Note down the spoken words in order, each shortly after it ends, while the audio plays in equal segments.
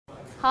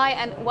Hi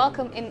and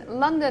welcome in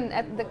London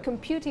at the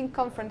Computing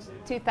Conference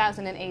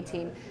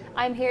 2018.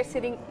 I'm here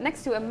sitting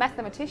next to a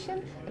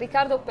mathematician,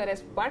 Ricardo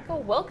Perez Marco.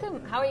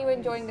 Welcome. How are you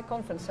enjoying the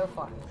conference so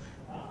far?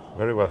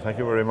 Very well, thank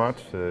you very much.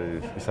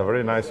 It's a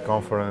very nice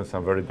conference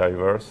and very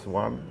diverse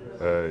one.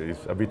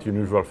 It's a bit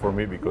unusual for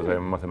me because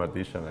I'm a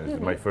mathematician.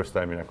 It's my first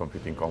time in a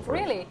computing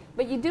conference. Really?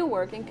 But you do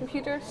work in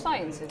computer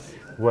sciences?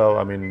 Well,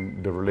 I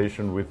mean, the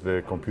relation with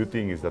the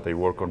computing is that I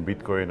work on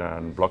Bitcoin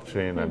and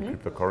blockchain and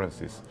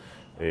cryptocurrencies.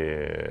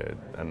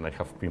 And I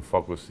have been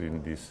focused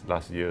in these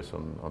last years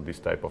on this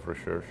type of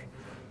research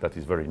that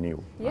is very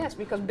new. Yes,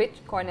 because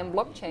Bitcoin and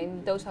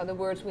blockchain, those are the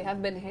words we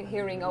have been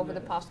hearing over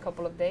the past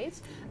couple of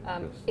days.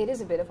 Yes. It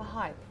is a bit of a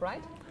hype,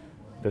 right?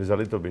 There is a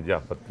little bit,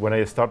 yeah. But when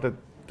I started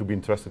to be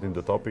interested in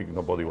the topic,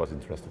 nobody was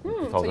interested.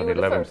 In So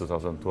 2011,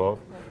 2012.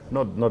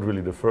 Yeah. Not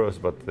really the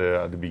first, but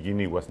at the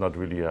beginning it was not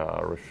really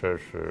a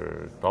research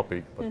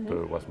topic,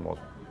 but was more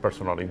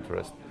personal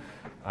interest.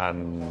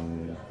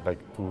 And like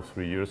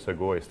 2-3 years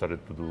ago, I started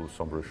to do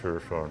some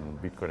research on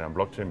Bitcoin and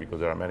blockchain because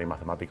there are many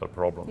mathematical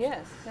problems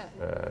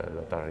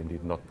that are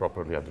indeed not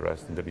properly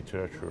addressed in the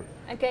literature.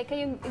 And can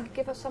you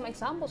give us some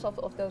examples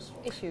of those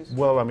issues?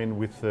 Well, I mean,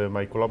 with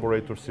my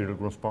collaborator Cyril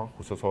Grunspan,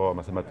 who's also a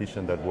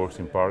mathematician that works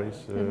in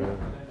Paris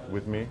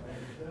with me,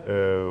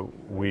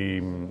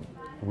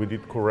 we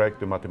did correct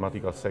the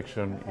mathematical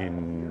section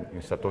in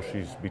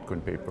Satoshi's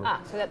Bitcoin paper.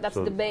 So that's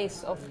the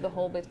base of the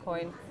whole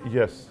Bitcoin.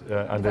 Yes,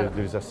 and there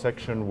is a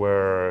section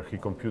where he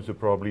computes the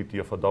probability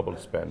of a double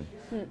spend.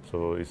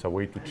 So it's a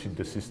way to cheat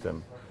the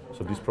system.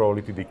 So this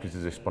probability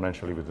decreases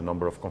exponentially with the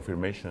number of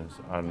confirmations,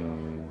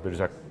 and there is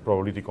a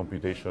probability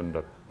computation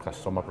that has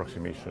some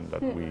approximation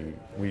that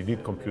we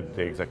did compute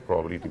the exact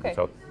probability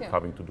without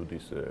having to do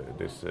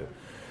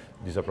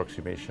this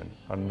approximation.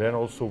 And then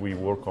also we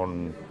work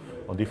on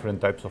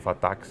different types of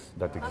attacks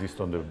that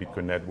exist on the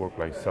Bitcoin network,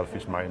 like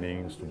selfish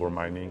mining, stubborn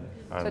mining.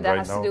 And so that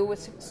has to do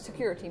with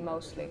security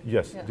mostly?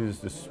 Yes,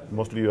 this is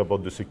mostly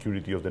about the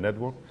security of the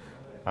network.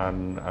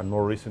 And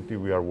more recently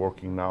we are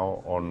working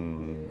now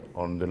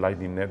on the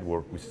Lightning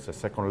Network, which is a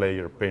second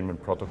layer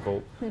payment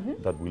protocol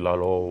that will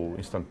allow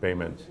instant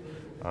payments.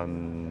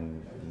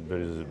 And there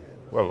is,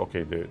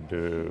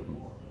 the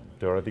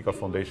theoretical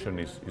foundation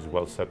is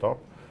well set up.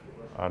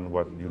 And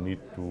what you need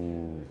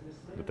to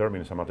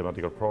determine is a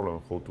mathematical problem,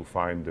 how to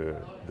find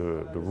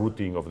the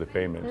routing of the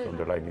payments on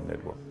the Lightning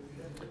Network.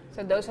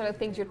 So those are the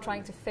things you're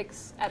trying to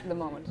fix at the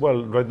moment?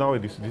 Well, right now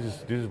this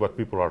is what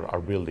people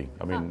are building.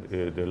 I mean,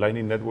 the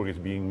Lightning Network is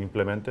being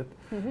implemented,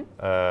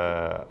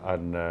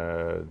 and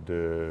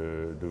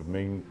the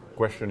main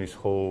question is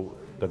how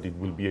that it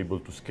will be able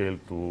to scale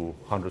to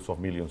hundreds of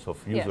millions of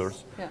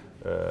users,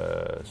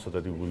 so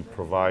that it will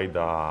provide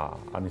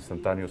an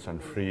instantaneous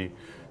and free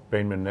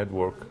payment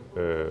network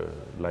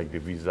like the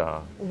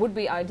Visa. Would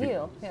be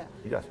ideal,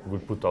 Yes, we'll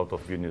put out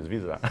of business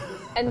Visa.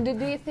 And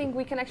do you think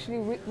we can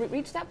actually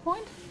reach that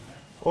point?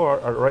 Or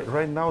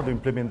right now the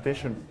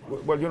implementation,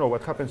 well, you know,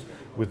 what happens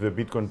with the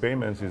Bitcoin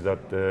payments is that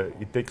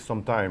it takes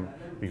some time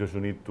because you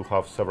need to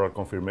have several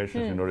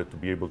confirmations in order to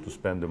be able to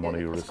spend the money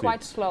you receive. It's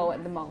quite slow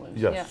at the moment.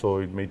 Yes, so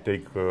it may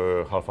take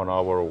half an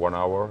hour or 1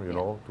 hour, you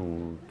know,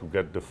 to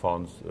get the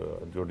funds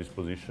at your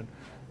disposition.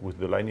 With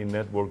the Lightning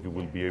Network, you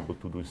will be able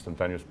to do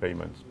instantaneous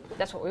payments.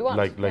 That's what we want.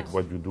 Like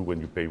what you do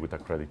when you pay with a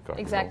credit card.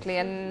 Exactly,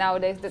 you know? and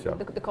nowadays the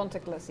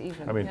contactless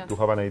even. I mean, to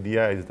have an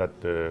idea is that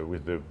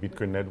with the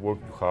Bitcoin network,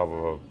 you have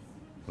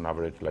on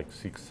average like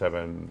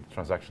 6-7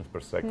 transactions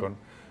per second.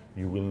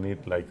 You will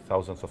need like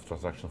thousands of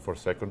transactions per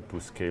second to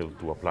scale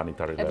to a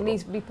planetary level. At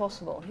least be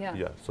possible,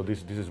 Yeah, so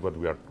this is what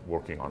we are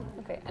working on.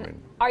 Okay,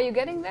 and are you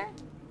getting there?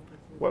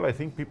 Well, I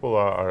think people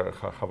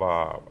have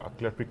a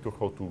clear picture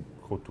how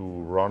to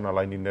run a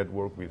Lightning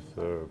Network with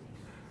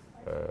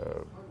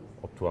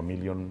up to 1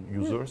 million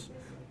users.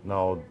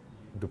 Now,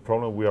 the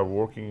problem we are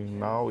working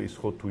now is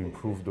how to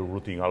improve the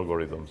routing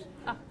algorithms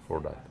for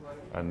that,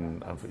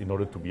 and in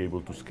order to be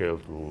able to scale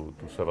to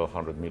several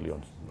hundred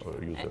million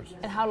users.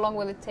 And how long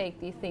will it take,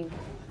 do you think?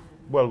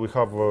 Well, we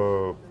have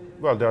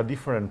there are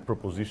different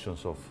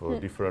propositions of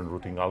different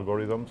routing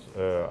algorithms,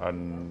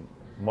 and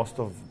most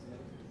of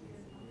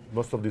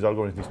these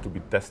algorithms need to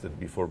be tested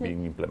before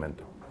being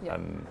implemented,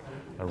 and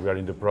we are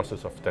in the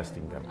process of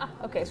testing them.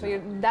 Okay, so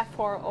you're that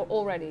far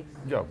already?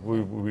 Yeah,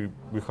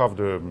 we have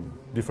the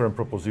different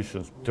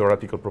propositions,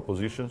 theoretical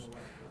propositions.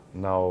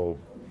 Now,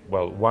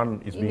 well,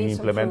 one is being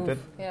implemented.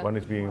 One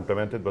is being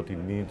implemented, but it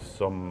needs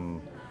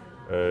some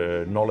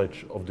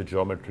knowledge of the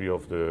geometry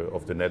of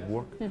the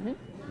network,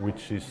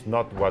 which is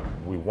not what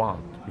we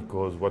want,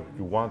 because what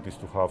you want is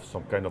to have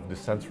some kind of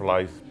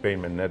decentralized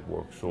payment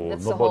network. So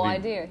that's the whole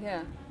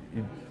idea,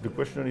 the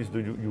question is,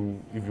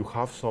 if you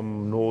have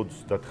some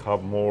nodes that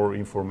have more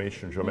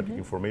information, geometric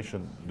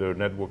information, the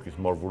network is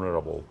more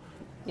vulnerable.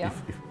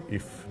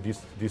 If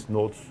these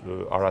nodes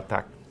are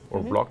attacked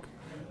or blocked,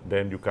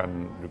 then you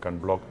can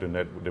block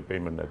the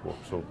payment network.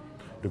 So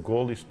the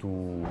goal is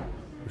to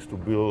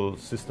build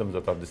systems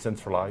that are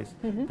decentralized,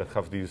 that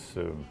have this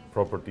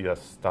property,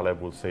 as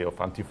Taleb will say, of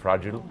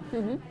anti-fragile,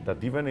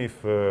 that even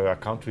if a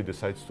country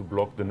decides to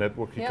block the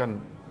network,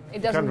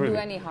 It doesn't do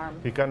any harm.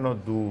 He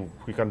cannot do.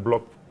 He can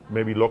block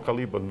maybe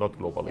locally, but not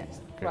globally.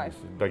 Yes, Okay? right.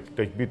 Like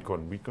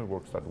Bitcoin. Bitcoin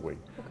works that way.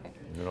 Okay.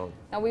 You know.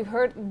 Now we've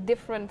heard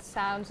different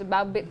sounds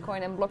about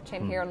Bitcoin and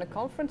blockchain here on the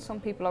conference. Some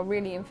people are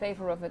really in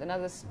favor of it, and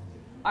others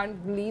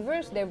aren't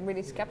believers. They're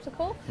really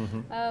skeptical.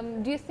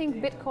 Do you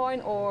think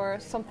Bitcoin or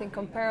something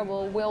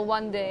comparable will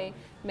one day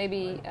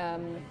maybe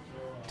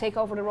take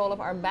over the role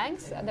of our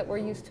banks that we're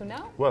used to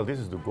now? Well, this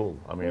is the goal.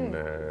 I mean,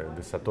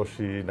 the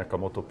Satoshi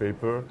Nakamoto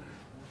paper,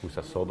 who's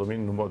a sodomy,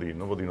 nobody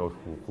knows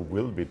who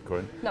will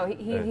Bitcoin. No,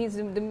 he's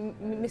the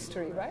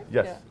mystery, right?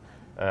 Yes.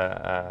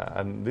 Yeah.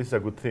 And this is a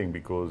good thing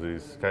because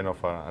it's kind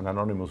of an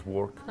anonymous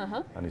work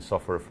and it's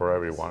software for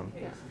everyone.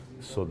 Yeah.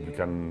 So you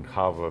can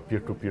have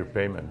peer-to-peer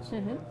payments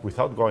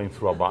without going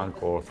through a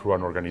bank or through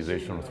an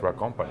organization or through a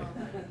company.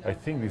 I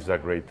think this is a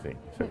great thing.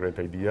 It's a great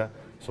idea.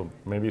 So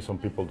maybe some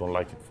people don't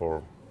like it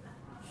for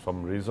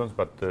some reasons,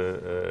 but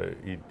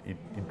it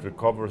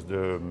recovers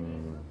the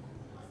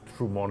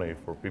true money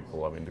for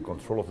people. I mean, the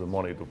control of the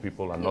money to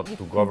people and not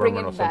to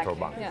government or central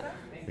banks. Yeah.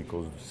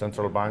 Because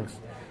central banks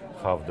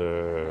have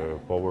the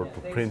power to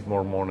print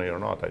more money or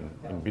not. And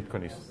in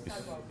Bitcoin,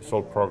 it's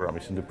all programmed.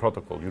 It's in the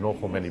protocol. You know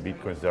how many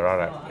Bitcoins there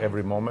are at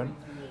every moment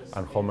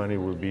and how many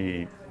will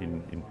be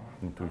in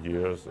 2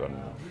 years. And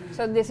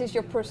so this is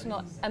your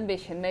personal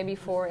ambition, maybe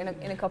for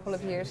in a couple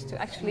of years,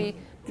 to actually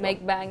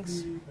make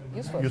banks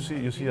useful?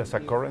 You see, as a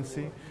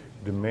currency,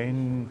 the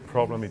main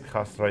problem it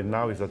has right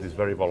now is that it's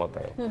very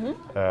volatile.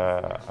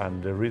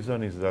 And the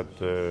reason is that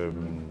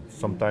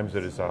sometimes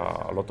there is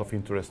a lot of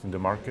interest in the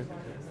market,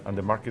 and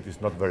the market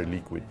is not very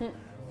liquid.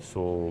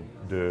 So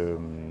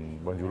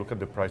when you look at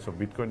the price of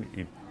Bitcoin,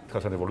 it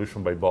has an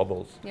evolution by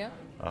bubbles,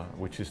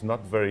 which is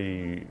not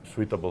very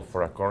suitable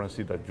for a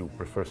currency that you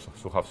prefer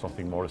to have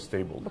something more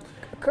stable. But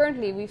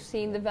currently, we've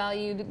seen the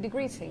value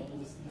decreasing.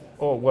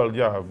 Oh, well,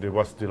 yeah, there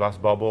was the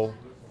last bubble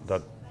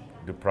that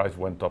the price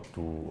went up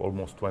to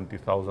almost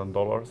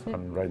 $20,000,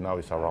 and right now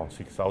it's around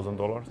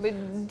 $6,000.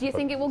 But do you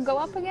think it will go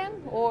up again,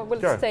 or will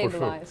it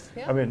stabilize? For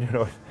sure. I mean,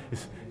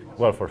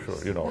 well, for sure.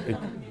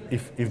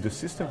 If the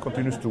system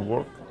continues to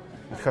work,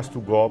 it has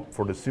to go up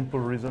for the simple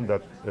reason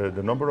that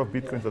the number of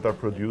Bitcoins that are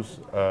produced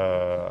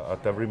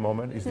at every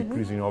moment is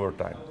decreasing over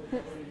time.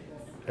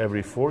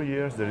 Every 4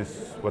 years, there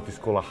is what is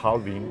called a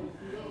halving.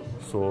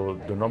 So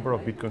the number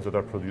of Bitcoins that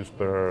are produced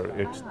per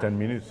each 10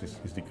 minutes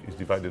is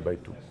divided by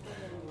 2.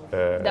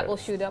 That will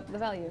shoot up the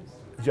value.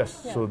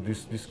 Yes, so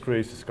this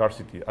creates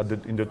scarcity.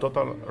 In the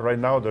total, right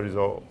now there is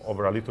a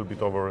little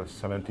bit over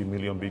 70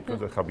 million Bitcoins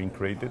that have been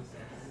created,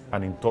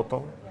 and in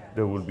total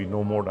there will be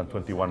no more than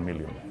 21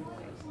 million.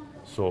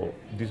 So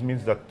this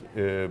means that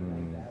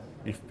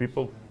if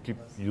people keep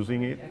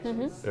using it,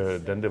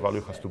 then the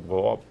value has to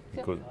go up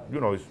because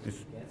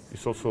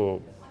it's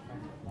also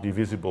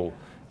divisible.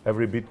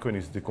 Every Bitcoin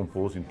is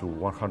decomposed into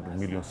 100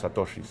 million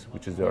Satoshis,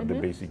 which is the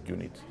basic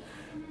units.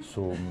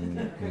 So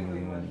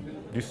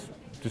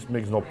this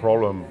makes no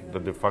problem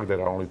that the fact that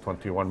there are only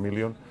 21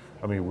 million.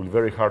 I mean, it will be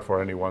very hard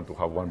for anyone to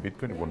have one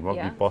Bitcoin. It will not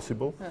be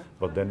possible.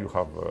 But then you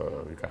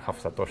can have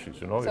Satoshis.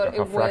 So you can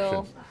have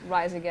fractions. Will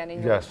rise again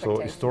in your expectation.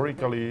 So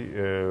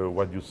historically,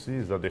 what you see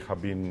is that there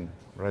have been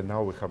right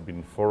now we have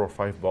been 4 or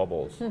 5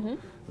 bubbles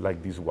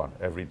like this one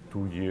every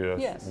 2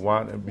 years. Yes.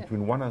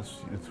 Between 1 and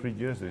 3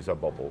 years there is a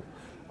bubble,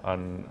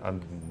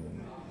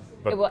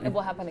 but it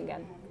will happen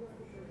again.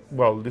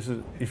 Well, this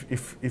is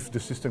if the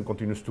system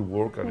continues to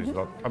work and it's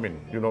not. I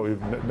mean, you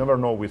never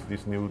know with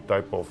this new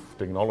type of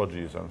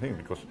technologies and things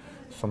because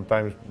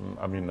sometimes,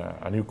 I mean,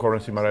 a new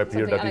currency might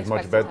appear that is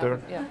much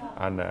better,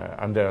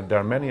 and there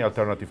are many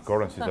alternative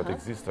currencies that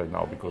exist right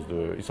now because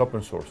it's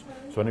open source,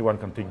 so anyone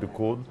can take the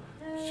code,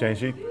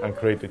 change it, and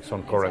create its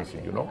own currency.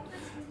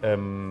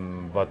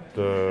 But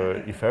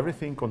if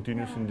everything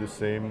continues in the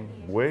same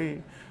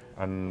way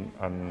and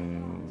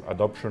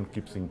adoption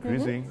keeps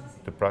increasing,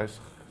 the price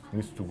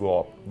needs to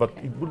go up, but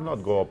it will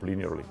not go up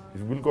linearly.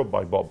 It will go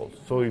by bubbles.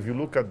 So if you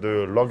look at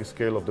the log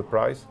scale of the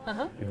price,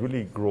 it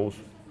really grows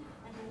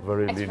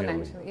very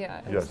linearly.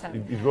 Yeah, I yes,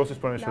 it grows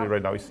exponentially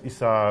right now.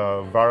 It's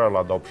a viral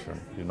adoption,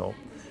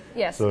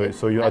 Yes. So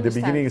at the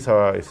beginning it's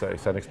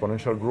an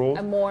exponential growth,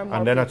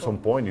 and then at some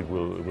point it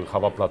will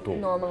have a plateau.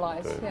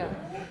 Normalize.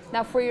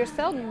 Now for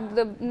yourself,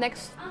 the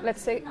next,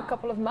 let's say, a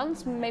couple of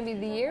months, maybe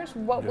the years,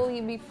 what will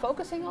you be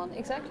focusing on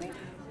exactly?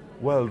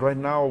 Well, right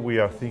now we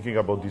are thinking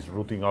about these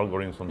routing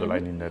algorithms on the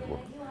Lightning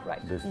Network.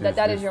 Right.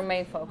 That is your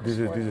main focus. This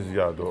is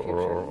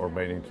our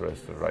main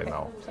interest right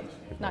now.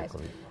 Nice.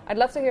 I'd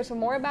love to hear some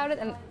more about it,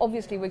 and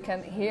obviously we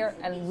can hear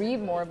and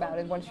read more about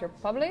it once you're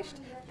published.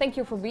 Thank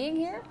you for being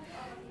here.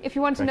 If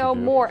you want to know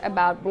more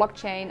about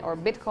blockchain or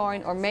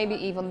Bitcoin or maybe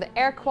even the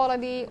air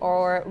quality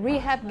or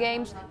rehab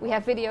games, we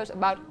have videos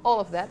about all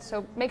of that.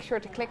 So make sure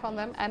to click on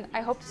them, and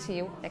I hope to see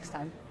you next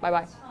time. Bye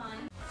bye.